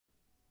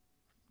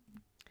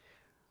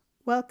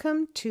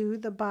Welcome to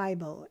the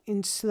Bible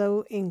in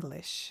Slow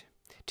English.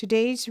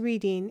 Today's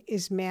reading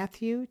is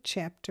Matthew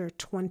chapter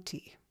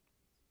 20.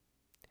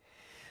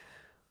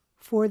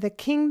 For the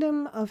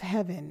kingdom of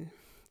heaven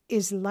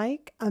is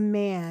like a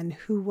man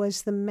who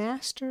was the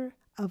master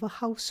of a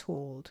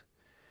household,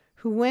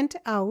 who went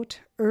out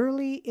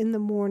early in the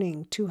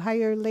morning to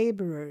hire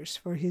laborers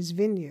for his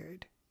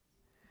vineyard.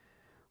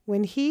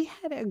 When he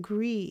had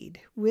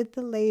agreed with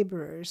the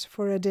laborers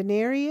for a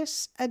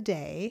denarius a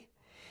day,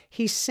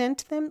 he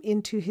sent them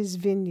into his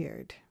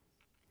vineyard.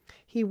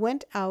 He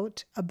went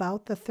out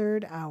about the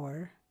third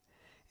hour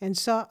and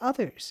saw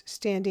others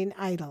standing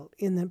idle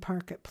in the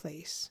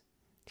marketplace.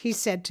 He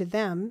said to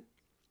them,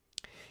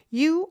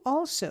 "You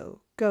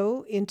also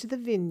go into the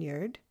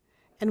vineyard,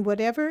 and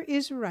whatever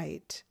is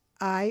right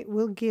I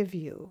will give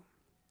you."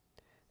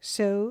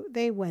 So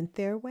they went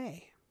their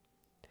way.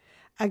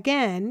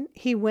 Again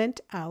he went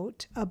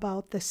out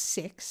about the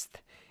 6th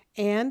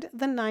and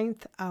the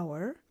 9th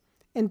hour,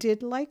 and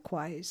did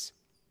likewise.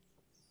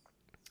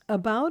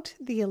 About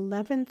the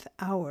 11th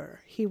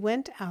hour he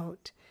went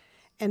out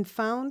and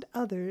found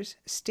others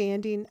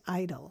standing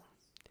idle.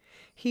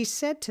 He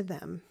said to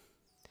them,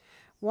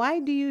 "Why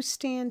do you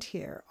stand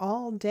here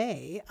all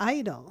day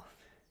idle?"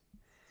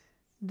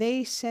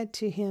 They said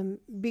to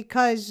him,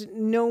 "Because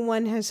no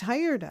one has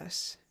hired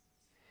us."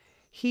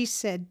 He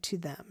said to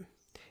them,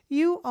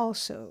 "You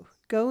also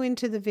go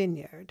into the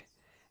vineyard,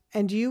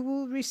 and you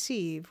will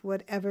receive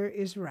whatever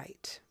is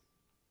right."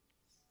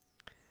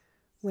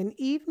 When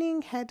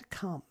evening had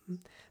come,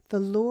 the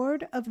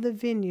Lord of the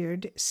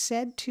vineyard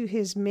said to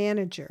his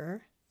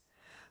manager,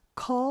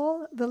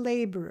 "Call the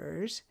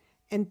laborers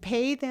and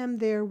pay them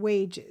their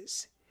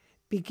wages,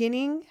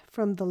 beginning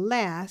from the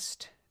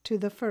last to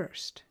the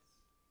first."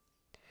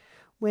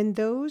 When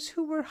those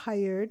who were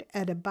hired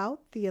at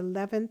about the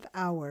 11th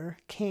hour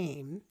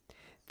came,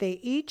 they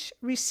each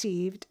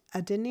received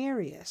a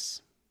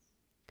denarius.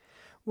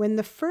 When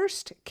the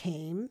first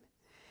came,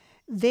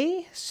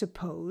 they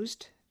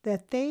supposed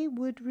that they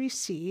would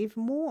receive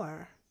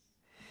more,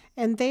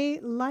 and they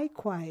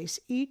likewise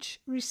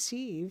each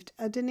received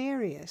a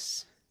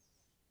denarius.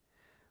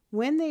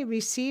 When they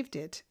received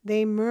it,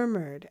 they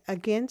murmured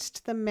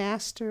against the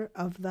master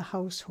of the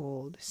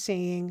household,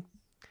 saying,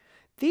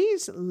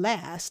 "These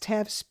last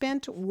have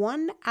spent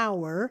 1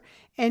 hour,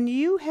 and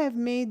you have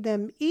made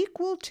them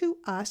equal to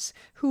us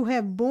who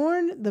have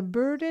borne the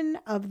burden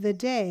of the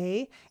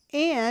day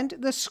and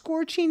the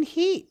scorching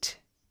heat."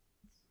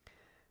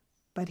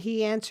 But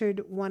he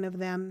answered one of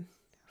them,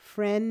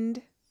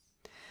 "Friend,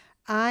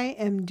 I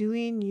am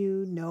doing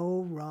you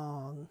no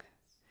wrong.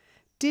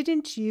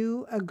 Didn't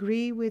you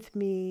agree with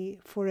me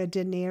for a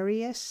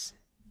denarius?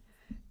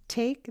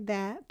 Take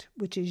that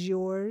which is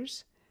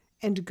yours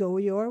and go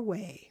your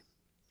way.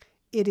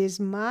 It is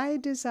my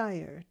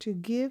desire to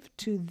give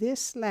to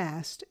this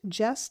last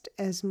just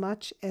as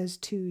much as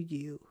to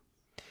you.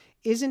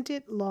 Isn't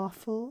it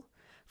lawful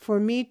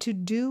for me to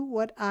do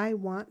what I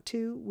want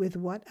to with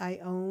what I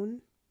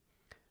own?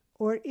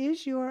 Or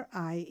is your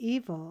eye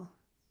evil,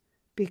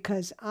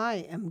 because I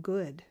am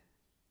good?"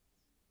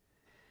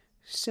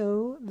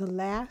 So the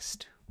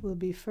last will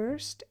be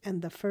first,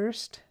 and the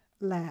first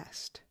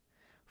last.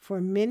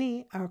 For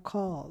many are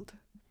called,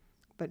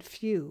 but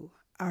few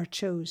are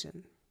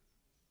chosen.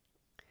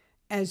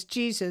 As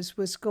Jesus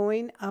was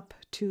going up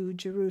to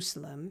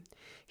Jerusalem,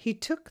 he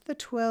took the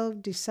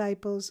 12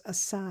 disciples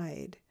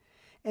aside,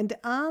 and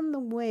on the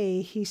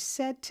way he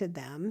said to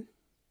them,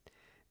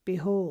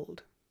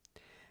 "Behold,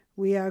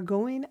 we are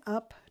going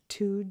up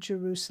to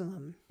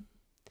Jerusalem,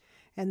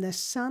 and the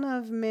Son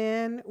of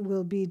Man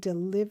will be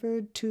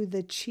delivered to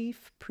the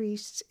chief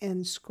priests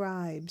and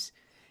scribes,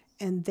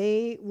 and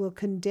they will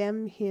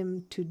condemn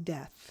him to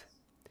death,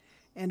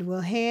 and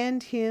will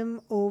hand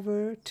him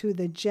over to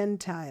the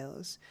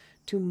Gentiles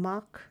to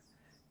mock,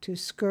 to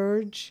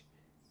scourge,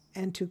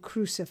 and to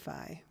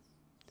crucify.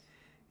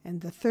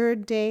 And the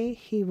third day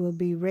he will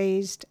be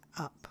raised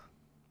up."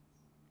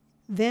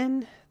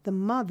 Then the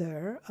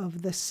mother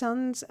of the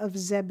sons of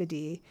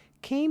Zebedee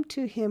came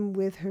to him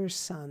with her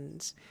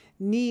sons,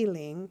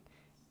 kneeling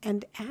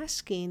and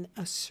asking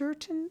a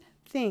certain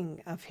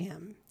thing of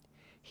him.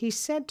 He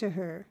said to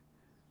her,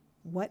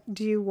 "What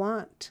do you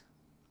want?"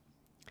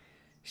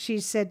 She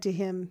said to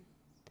him,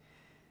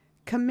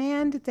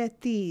 "Command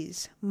that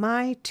these,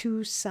 my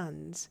 2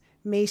 sons,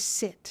 may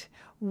sit,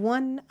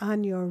 one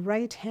on your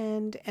right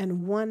hand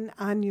and one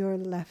on your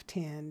left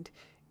hand,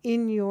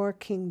 in your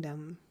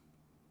kingdom."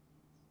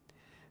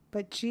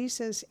 But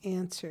Jesus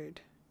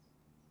answered,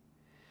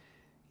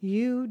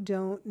 "You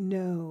don't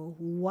know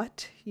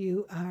what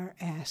you are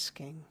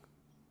asking.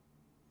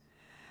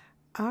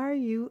 Are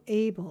you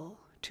able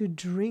to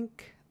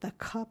drink the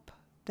cup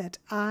that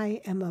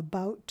I am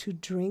about to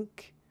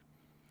drink,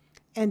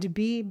 and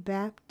be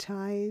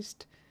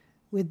baptized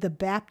with the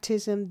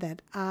baptism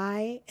that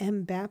I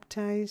am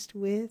baptized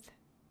with?"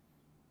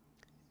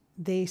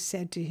 They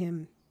said to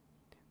him,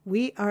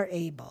 "We are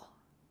able."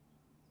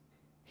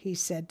 He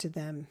said to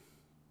them,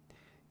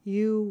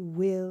 "You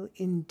will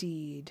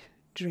indeed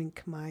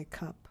drink my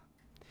cup,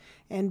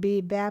 and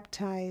be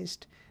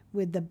baptized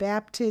with the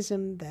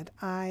baptism that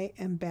I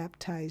am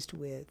baptized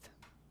with.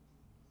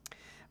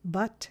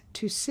 But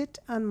to sit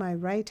on my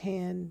right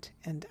hand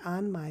and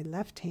on my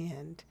left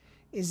hand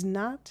is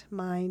not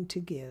mine to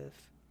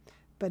give,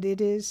 but it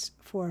is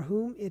for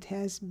whom it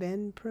has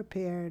been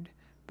prepared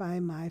by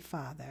my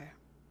Father."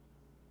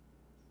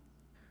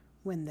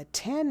 When the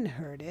 10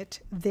 heard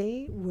it,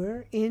 they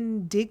were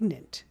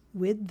indignant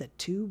with the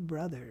 2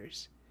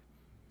 brothers.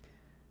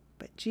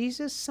 But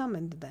Jesus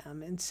summoned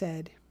them and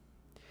said,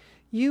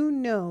 "You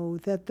know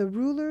that the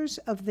rulers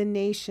of the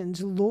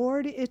nations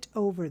lord it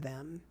over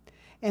them,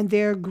 and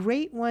their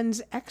great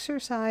ones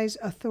exercise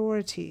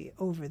authority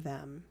over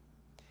them.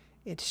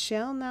 It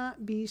shall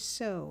not be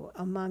so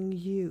among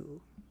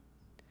you.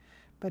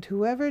 But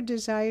whoever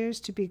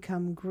desires to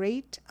become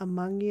great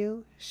among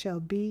you shall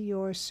be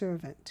your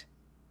servant.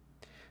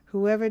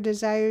 Whoever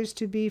desires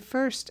to be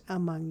first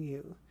among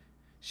you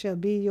shall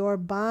be your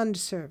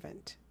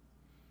bondservant.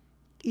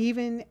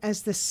 Even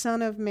as the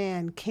Son of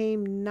Man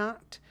came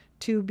not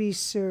to be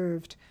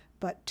served,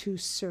 but to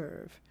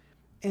serve,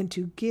 and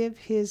to give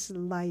his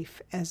life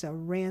as a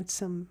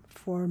ransom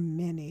for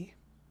many."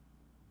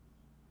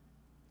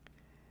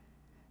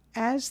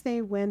 As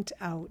they went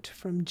out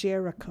from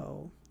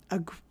Jericho,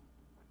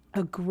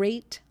 a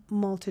great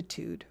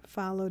multitude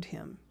followed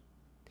him.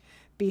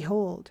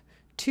 Behold,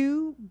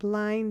 2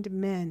 blind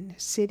men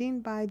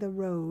sitting by the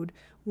road,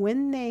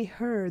 when they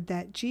heard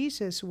that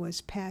Jesus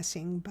was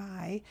passing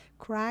by,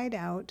 cried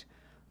out,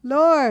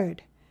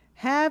 "Lord,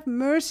 have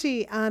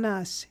mercy on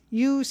us,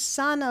 you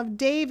Son of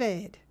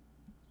David."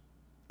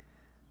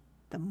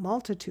 The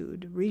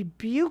multitude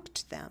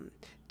rebuked them,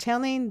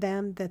 telling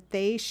them that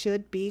they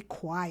should be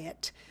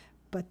quiet.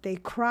 But they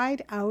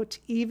cried out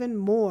even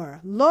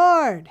more,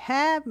 "Lord,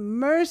 have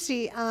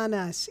mercy on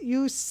us,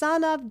 you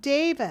Son of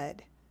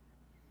David."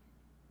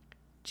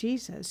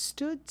 Jesus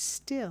stood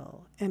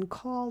still and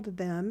called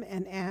them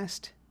and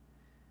asked,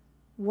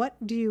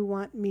 "What do you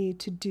want me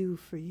to do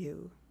for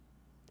you?"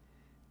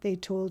 They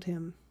told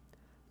him,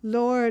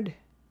 "Lord,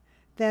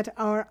 that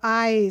our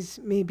eyes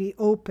may be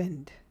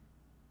opened."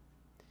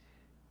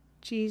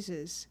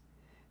 Jesus,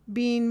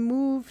 being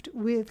moved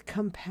with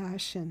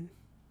compassion,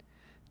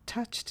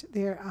 touched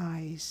their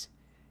eyes,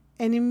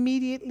 and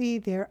immediately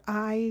their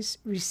eyes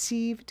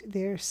received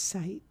their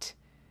sight,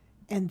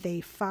 and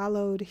they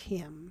followed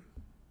him.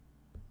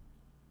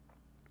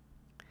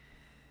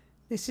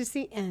 This is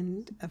the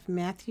end of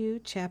Matthew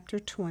chapter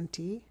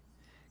 20.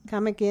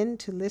 Come again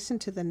to listen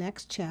to the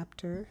next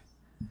chapter.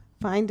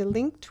 Find a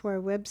link to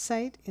our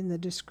website in the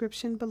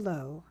description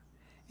below.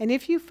 And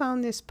if you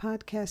found this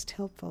podcast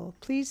helpful,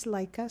 please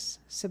like us,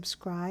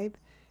 subscribe,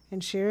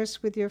 and share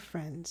us with your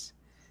friends.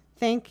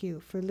 Thank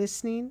you for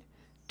listening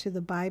to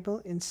the Bible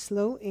in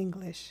Slow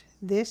English.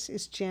 This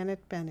is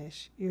Janet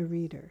Benish, your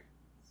reader.